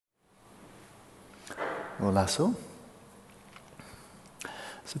Olaso.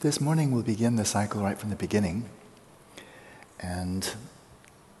 So this morning we'll begin the cycle right from the beginning, and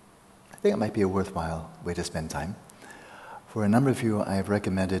I think it might be a worthwhile way to spend time. For a number of you, I've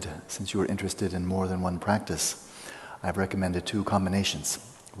recommended, since you were interested in more than one practice, I've recommended two combinations,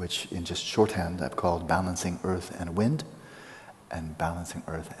 which in just shorthand I've called balancing earth and wind and balancing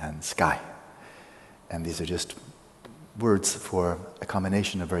earth and sky. And these are just words for a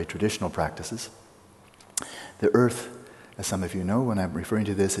combination of very traditional practices. The earth, as some of you know, when I'm referring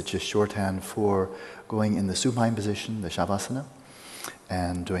to this, it's just shorthand for going in the supine position, the Shavasana,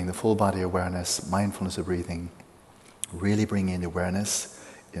 and doing the full body awareness, mindfulness of breathing, really bringing the awareness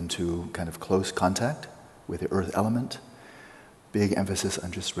into kind of close contact with the earth element. Big emphasis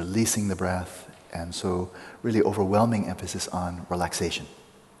on just releasing the breath, and so really overwhelming emphasis on relaxation.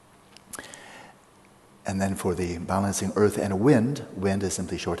 And then for the balancing earth and wind, wind is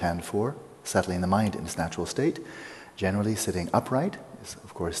simply shorthand for settling the mind in its natural state. Generally sitting upright is,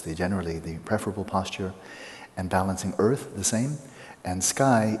 of course, generally the preferable posture, and balancing earth the same. And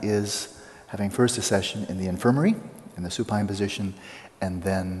sky is having first a session in the infirmary, in the supine position, and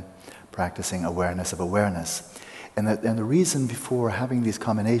then practicing awareness of awareness. And the reason for having these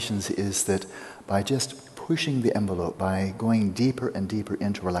combinations is that by just pushing the envelope, by going deeper and deeper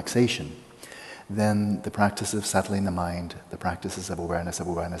into relaxation, then the practice of settling the mind, the practices of awareness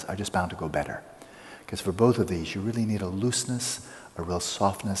are just bound to go better. Because for both of these, you really need a looseness, a real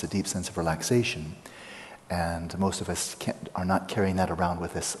softness, a deep sense of relaxation. And most of us are not carrying that around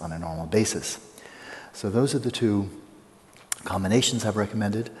with us on a normal basis. So those are the two combinations I've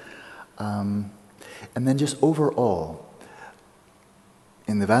recommended. And then just overall,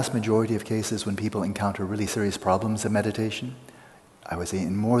 in the vast majority of cases when people encounter really serious problems in meditation, I would say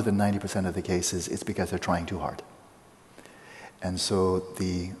in more than 90% of the cases, it's because they're trying too hard. And so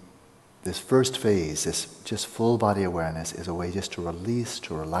this first phase, this just full body awareness, is a way just to release,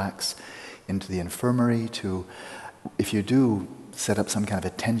 to relax into the infirmary, if you do set up some kind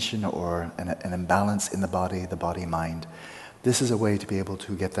of a tension or an imbalance in the body-mind, this is a way to be able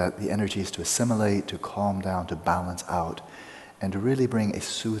to get the energies to assimilate, to calm down, to balance out, and to really bring a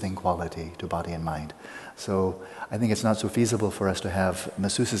soothing quality to body and mind. So I think it's not so feasible for us to have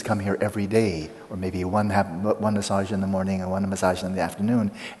masseuses come here every day, or maybe one massage in the morning and one massage in the afternoon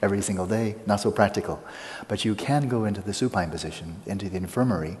every single day. Not so practical. But you can go into the supine position, into the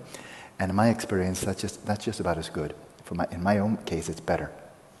infirmary, and in my experience, that's just about as good. In my own case, it's better.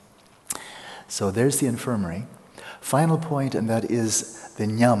 So there's the infirmary. Final point, and that is the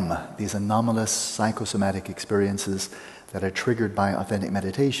nyam, these anomalous psychosomatic experiences that are triggered by authentic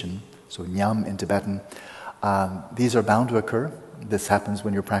meditation. So nyam in Tibetan. These are bound to occur. This happens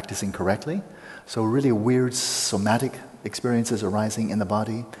when you're practicing correctly. So really weird somatic experiences arising in the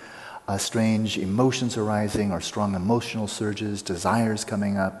body, strange emotions arising, or strong emotional surges, desires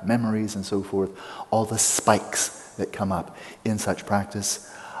coming up, memories and so forth, all the spikes that come up in such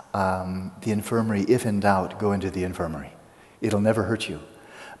practice. The infirmary, if in doubt, go into the infirmary. It'll never hurt you.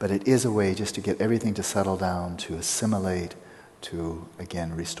 But it is a way just to get everything to settle down, to assimilate, to,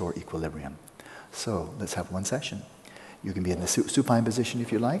 again, restore equilibrium. So let's have one session. You can be in the supine position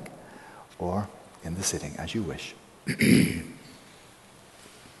if you like, or in the sitting, as you wish.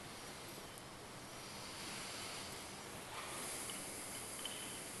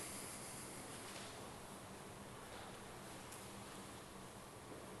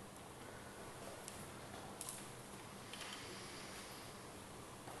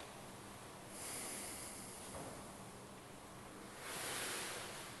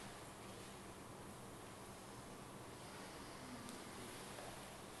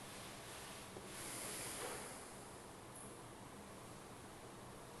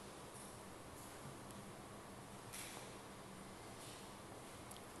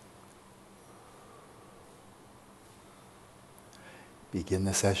 Begin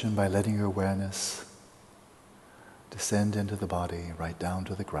the session by letting your awareness descend into the body, right down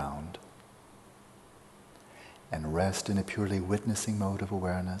to the ground, and rest in a purely witnessing mode of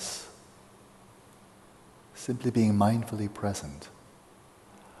awareness, simply being mindfully present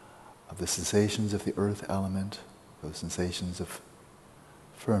of the sensations of the earth element, those sensations of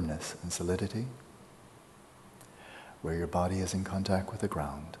firmness and solidity, where your body is in contact with the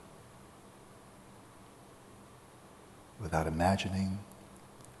ground, without imagining.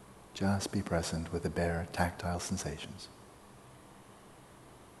 Just be present with the bare tactile sensations.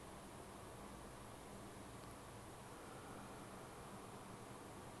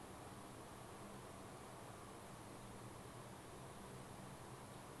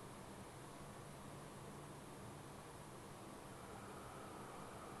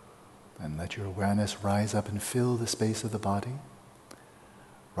 And let your awareness rise up and fill the space of the body,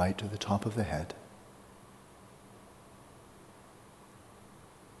 right to the top of the head.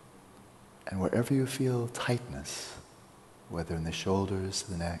 And wherever you feel tightness, whether in the shoulders,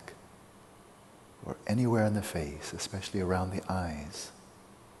 the neck, or anywhere in the face, especially around the eyes,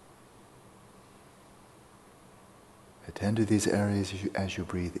 attend to these areas as you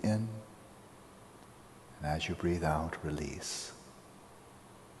breathe in, and as you breathe out, release.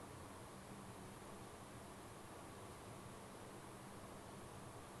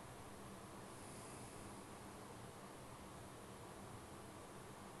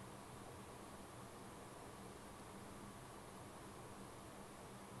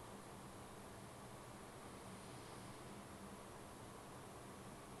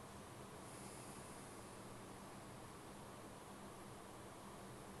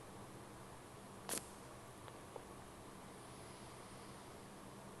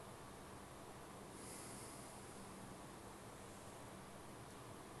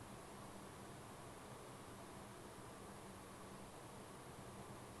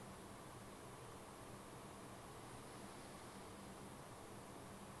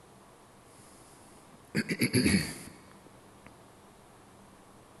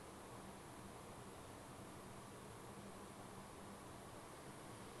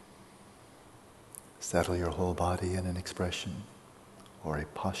 Settle your whole body in an expression or a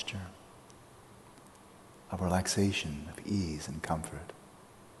posture of relaxation, of ease and comfort.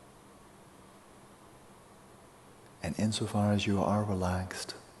 And insofar as you are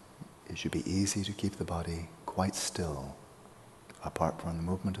relaxed, it should be easy to keep the body quite still, apart from the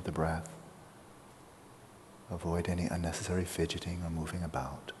movement of the breath. Avoid any unnecessary fidgeting or moving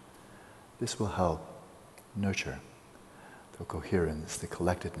about. This will help nurture the coherence, the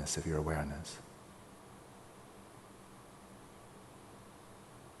collectedness of your awareness.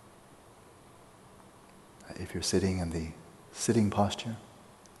 If you're sitting in the sitting posture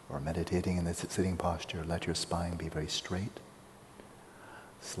or meditating in the sitting posture, let your spine be very straight.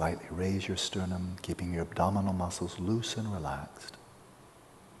 Slightly raise your sternum, keeping your abdominal muscles loose and relaxed.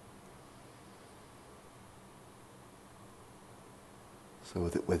 So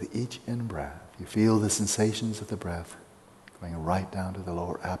that with each in-breath, you feel the sensations of the breath going right down to the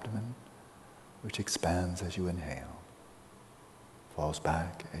lower abdomen, which expands as you inhale, falls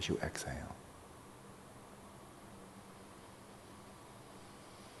back as you exhale.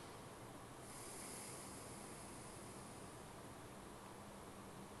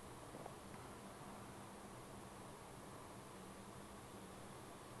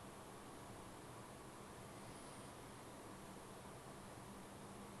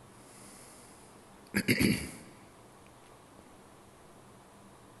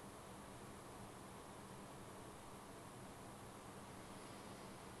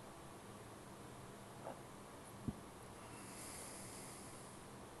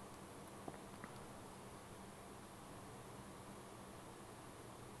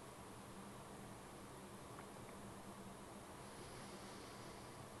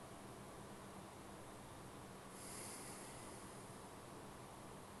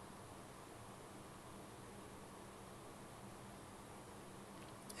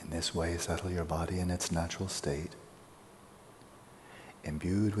 In this way, settle your body in its natural state,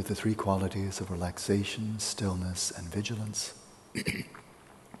 imbued with the three qualities of relaxation, stillness, and vigilance.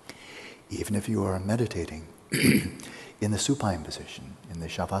 Even if you are meditating in the supine position, in the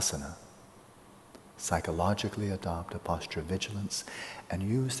shavasana, psychologically adopt a posture of vigilance and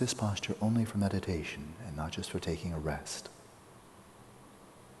use this posture only for meditation and not just for taking a rest.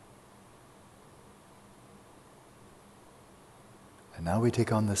 And now we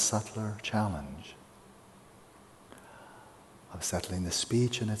take on the subtler challenge of settling the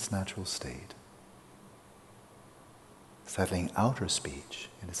speech in its natural state. Settling outer speech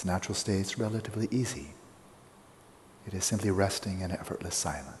in its natural state is relatively easy. It is simply resting in effortless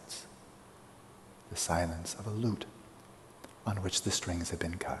silence, the silence of a lute on which the strings have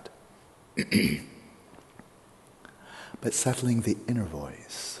been cut. But settling the inner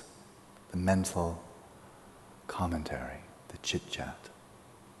voice, the mental commentary, the chit-chat.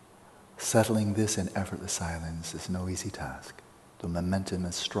 Settling this in effortless silence is no easy task. The momentum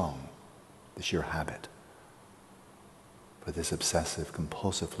is strong, the sheer habit for this obsessive,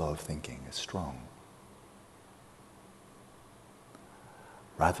 compulsive flow of thinking is strong.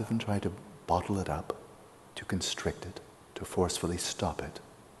 Rather than try to bottle it up, to constrict it, to forcefully stop it,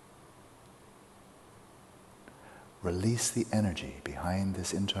 release the energy behind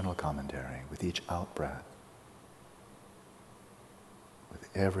this internal commentary with each out-breath. With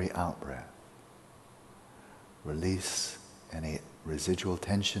every out-breath, release any residual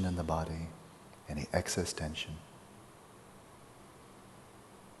tension in the body, any excess tension.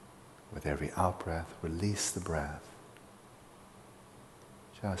 With every out-breath, release the breath.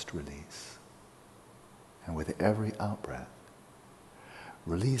 Just release. And with every out-breath,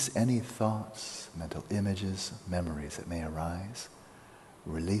 release any thoughts, mental images, memories that may arise.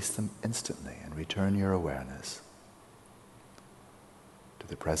 Release them instantly and return your awareness to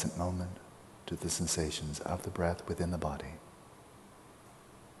the present moment, to the sensations of the breath within the body.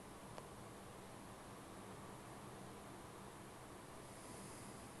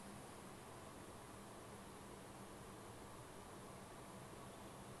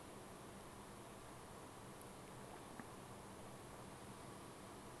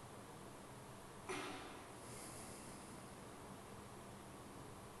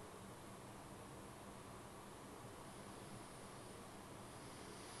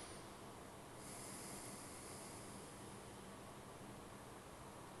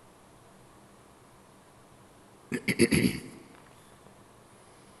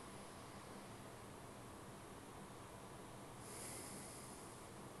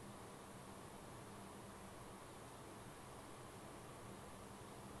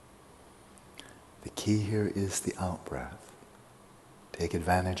 The key here is the out-breath. Take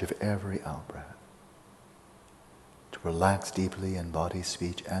advantage of every out-breath to relax deeply in body,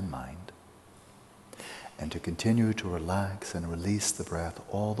 speech, and mind, and to continue to relax and release the breath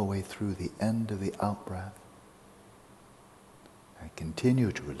all the way through the end of the out-breath, and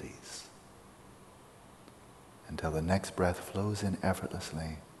continue to release until the next breath flows in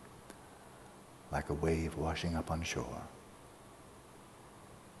effortlessly like a wave washing up on shore.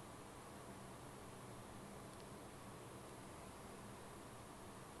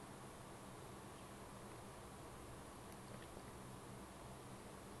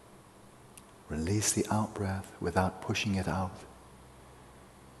 Release the out-breath without pushing it out.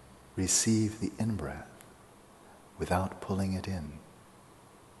 Receive the in-breath without pulling it in.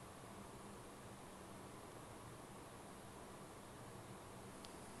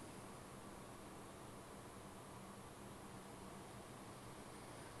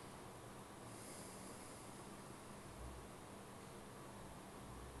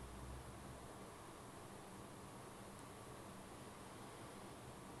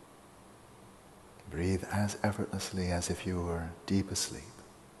 Breathe as effortlessly as if you were deep asleep.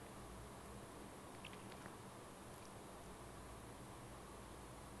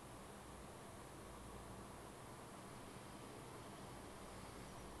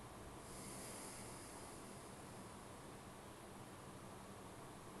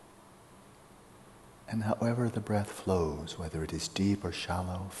 And however the breath flows, whether it is deep or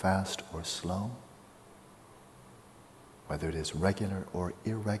shallow, fast or slow, whether it is regular or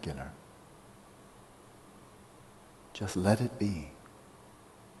irregular, just let it be,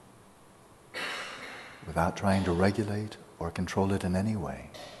 without trying to regulate or control it in any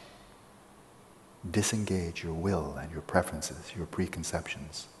way. Disengage your will and your preferences, your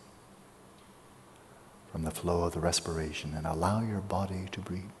preconceptions from the flow of the respiration and allow your body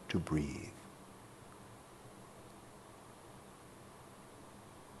to breathe.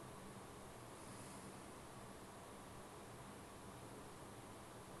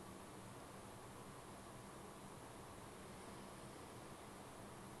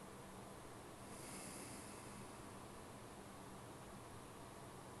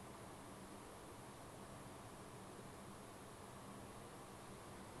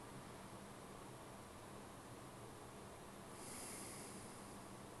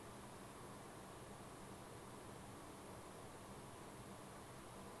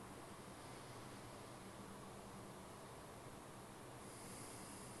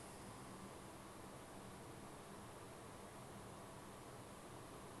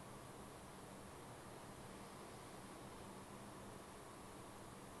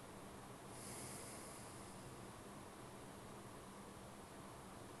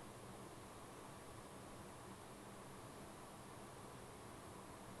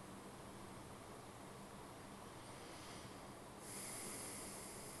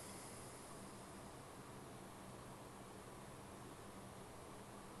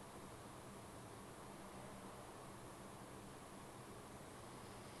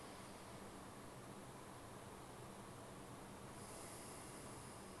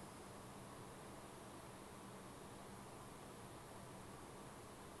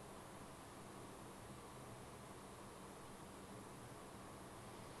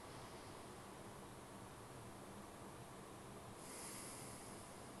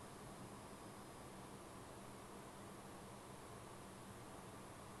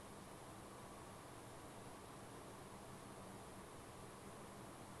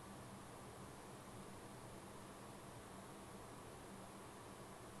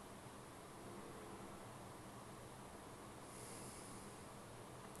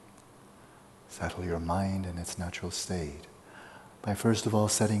 Settle your mind in its natural state by first of all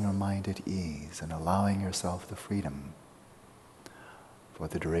setting your mind at ease and allowing yourself the freedom for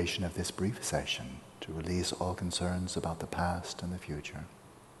the duration of this brief session to release all concerns about the past and the future.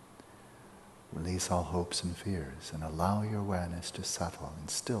 Release all hopes and fears and allow your awareness to settle in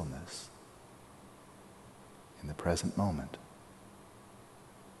stillness in the present moment.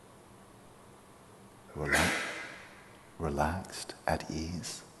 Relaxed, at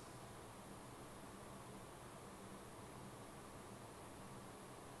ease.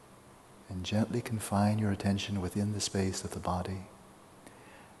 And gently confine your attention within the space of the body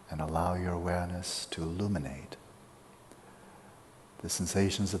and allow your awareness to illuminate the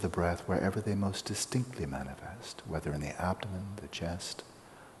sensations of the breath wherever they most distinctly manifest, whether in the abdomen, the chest,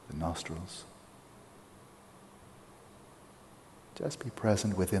 the nostrils. Just be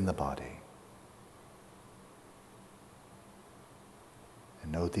present within the body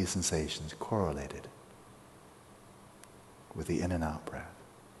and note these sensations correlated with the in and out breath.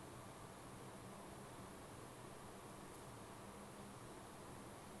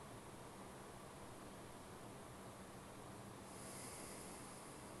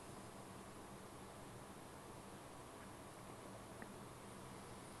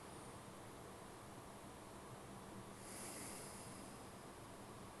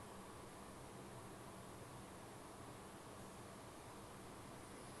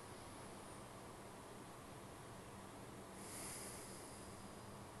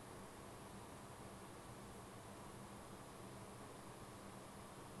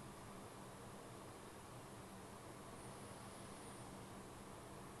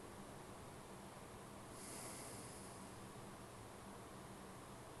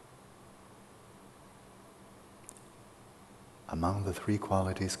 Among the three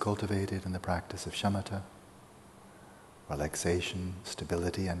qualities cultivated in the practice of shamatha, relaxation,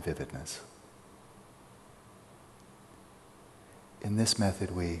 stability, and vividness. In this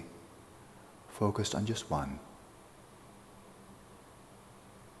method, we focused on just one,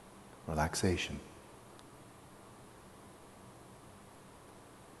 relaxation,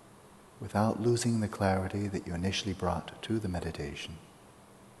 without losing the clarity that you initially brought to the meditation.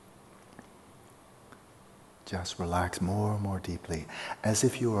 Just relax more and more deeply, as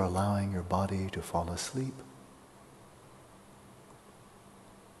if you were allowing your body to fall asleep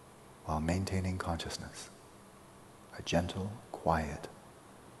while maintaining consciousness. A gentle, quiet,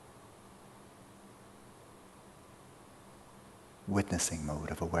 witnessing mode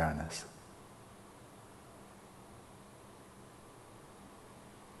of awareness.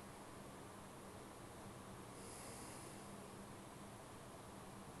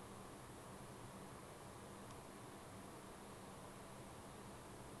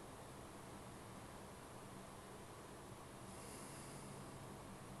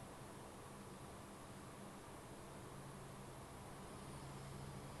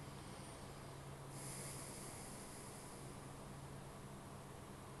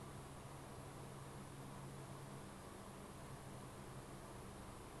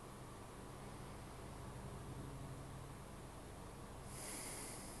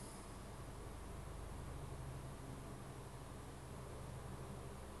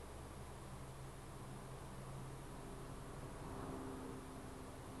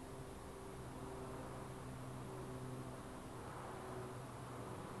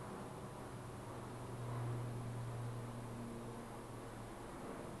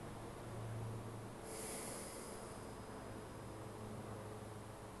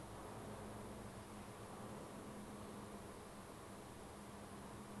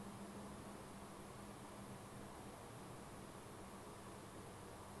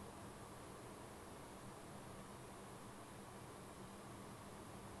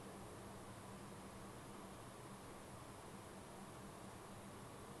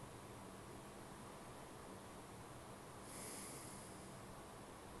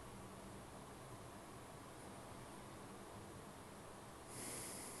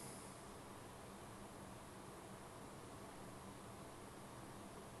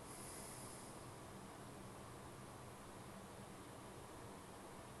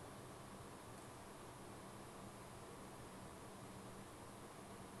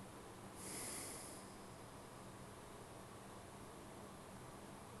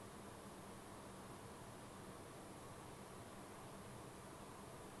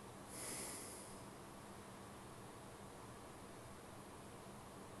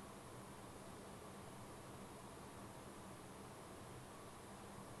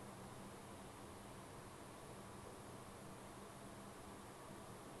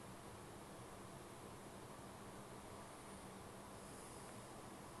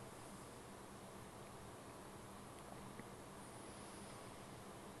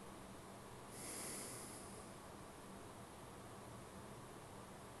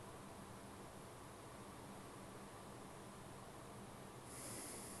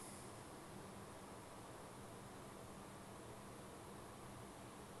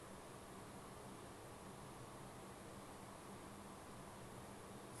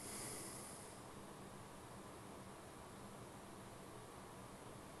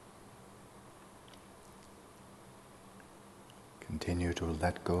 Continue to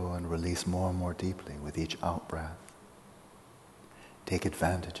let go and release more and more deeply with each out-breath. Take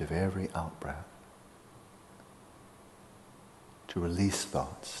advantage of every out-breath to release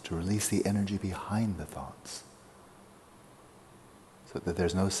thoughts, to release the energy behind the thoughts, so that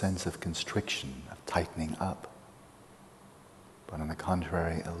there's no sense of constriction, of tightening up, but on the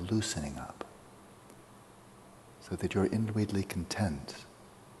contrary, a loosening up, so that you're inwardly content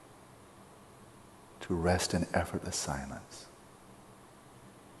to rest in effortless silence,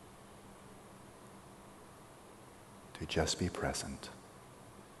 to just be present.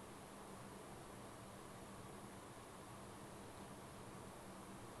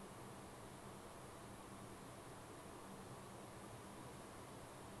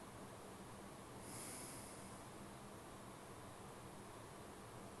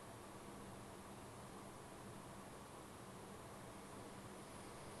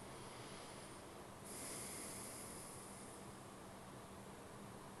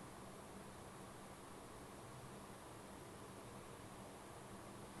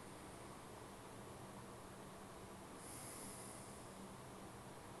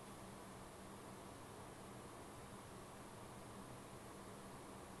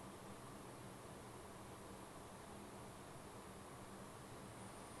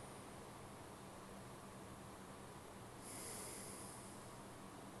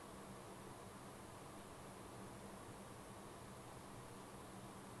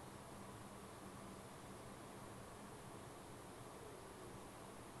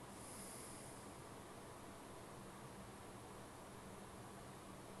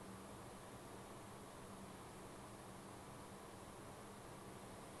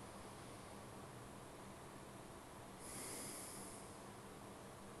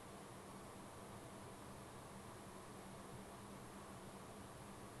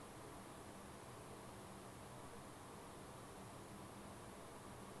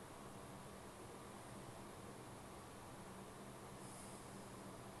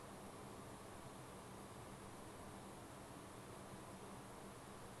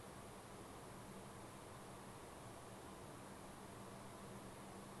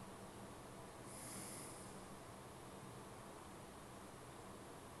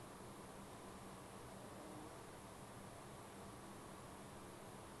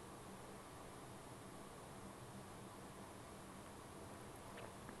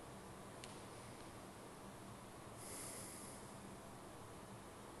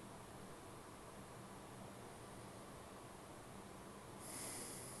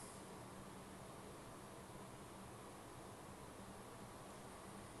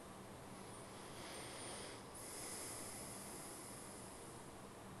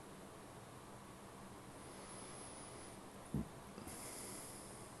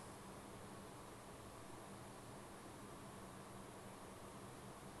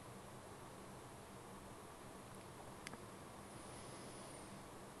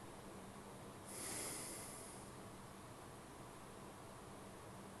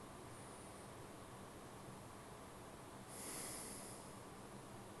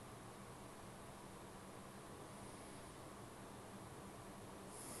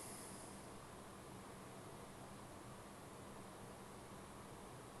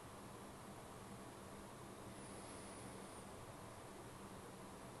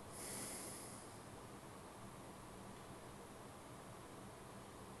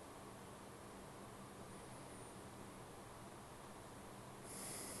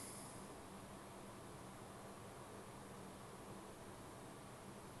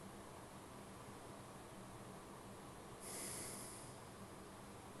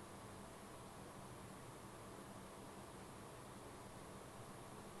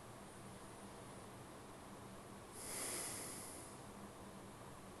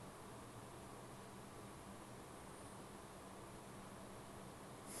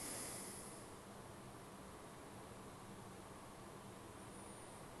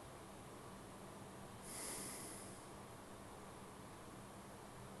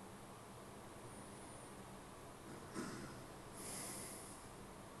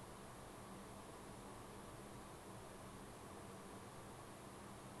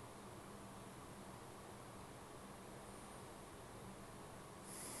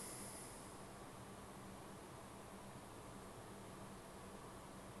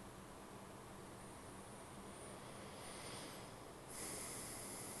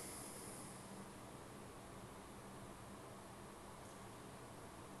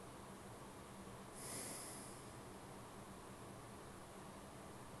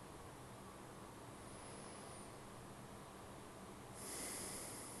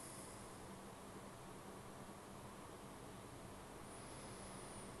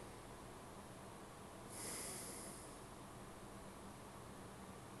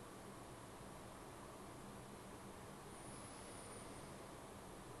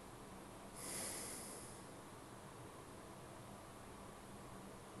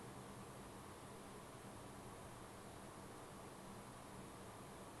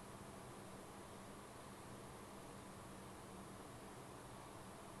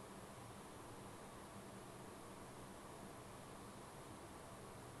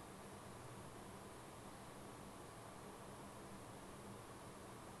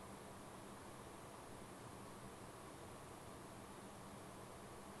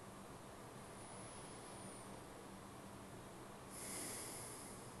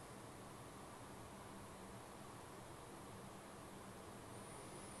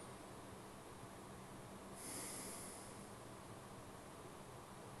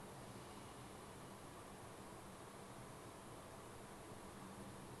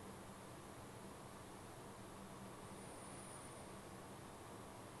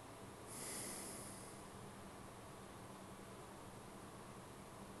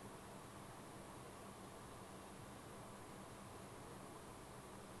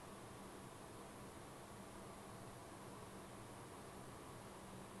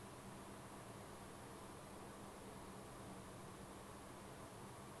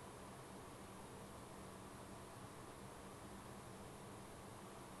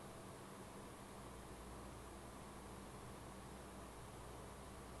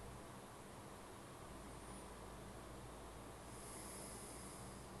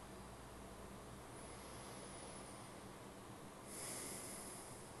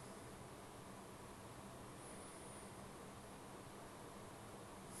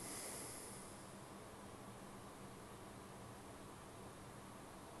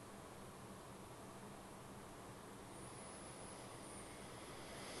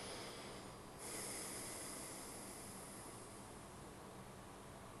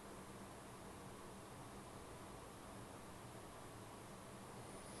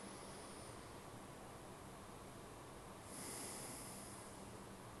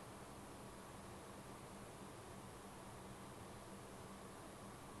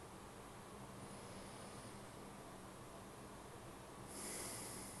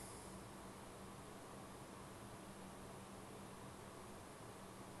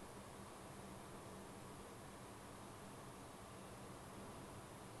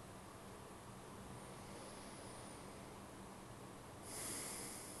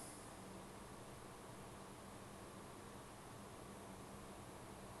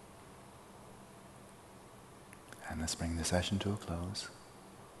 And let's bring the session to a close.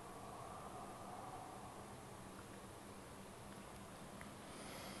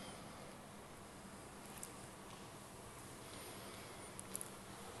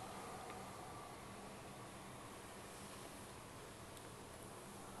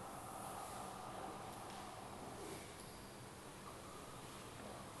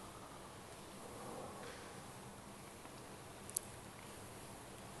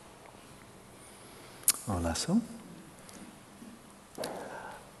 Olaso.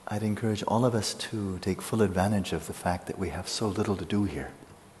 I'd encourage all of us to take full advantage of the fact that we have so little to do here.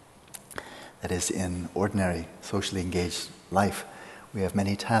 That is, in ordinary, socially engaged life, we have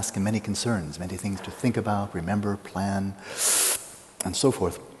many tasks and many concerns, many things to think about, remember, plan, and so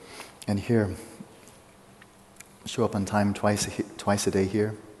forth. And here, show up on time twice a day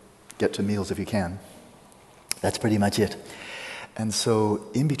here, get to meals if you can. That's pretty much it. And so,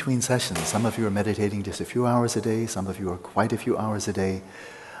 in between sessions, some of you are meditating just a few hours a day, some of you are quite a few hours a day,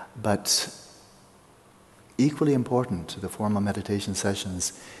 but equally important to the formal meditation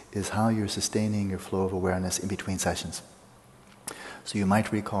sessions is how you're sustaining your flow of awareness in between sessions. So you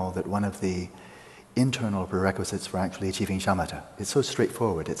might recall that one of the internal prerequisites for actually achieving shamatha, it's so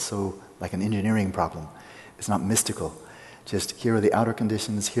straightforward, it's so like an engineering problem, it's not mystical. Just here are the outer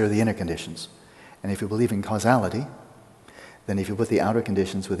conditions, here are the inner conditions. And if you believe in causality, then if you put the outer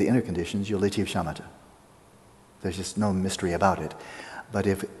conditions with the inner conditions, you'll achieve shamatha. There's just no mystery about it. But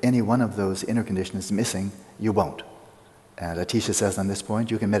if any one of those inner conditions is missing, you won't. And Atisha says on this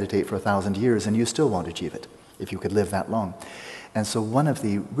point, you can meditate for 1,000 years and you still won't achieve it, if you could live that long. And so one of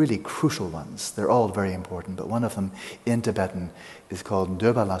the really crucial ones, they're all very important, but one of them in Tibetan is called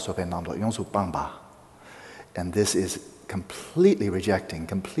Döba la sope namdo yonsu bangba. And this is completely rejecting,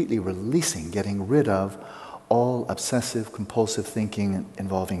 completely releasing, getting rid of all obsessive, compulsive thinking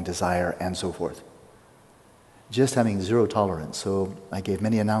involving desire and so forth. Just having zero tolerance. So I gave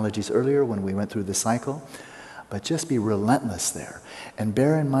many analogies earlier when we went through the cycle, but just be relentless there. And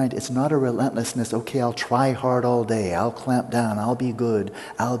bear in mind, it's not a relentlessness, okay, I'll try hard all day, I'll clamp down, I'll be good,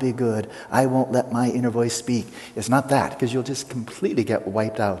 I won't let my inner voice speak. It's not that, because you'll just completely get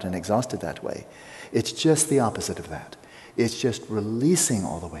wiped out and exhausted that way. It's just the opposite of that. It's just releasing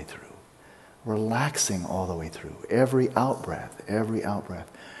all the way through, relaxing all the way through, every out-breath,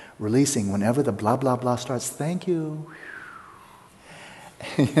 releasing whenever the blah, blah, blah starts, thank you,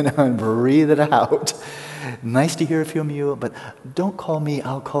 and breathe it out. Nice to hear from you, but don't call me,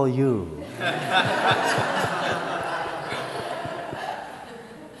 I'll call you.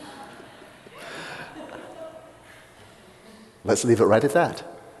 Let's leave it right at that.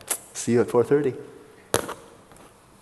 See you at 4:30.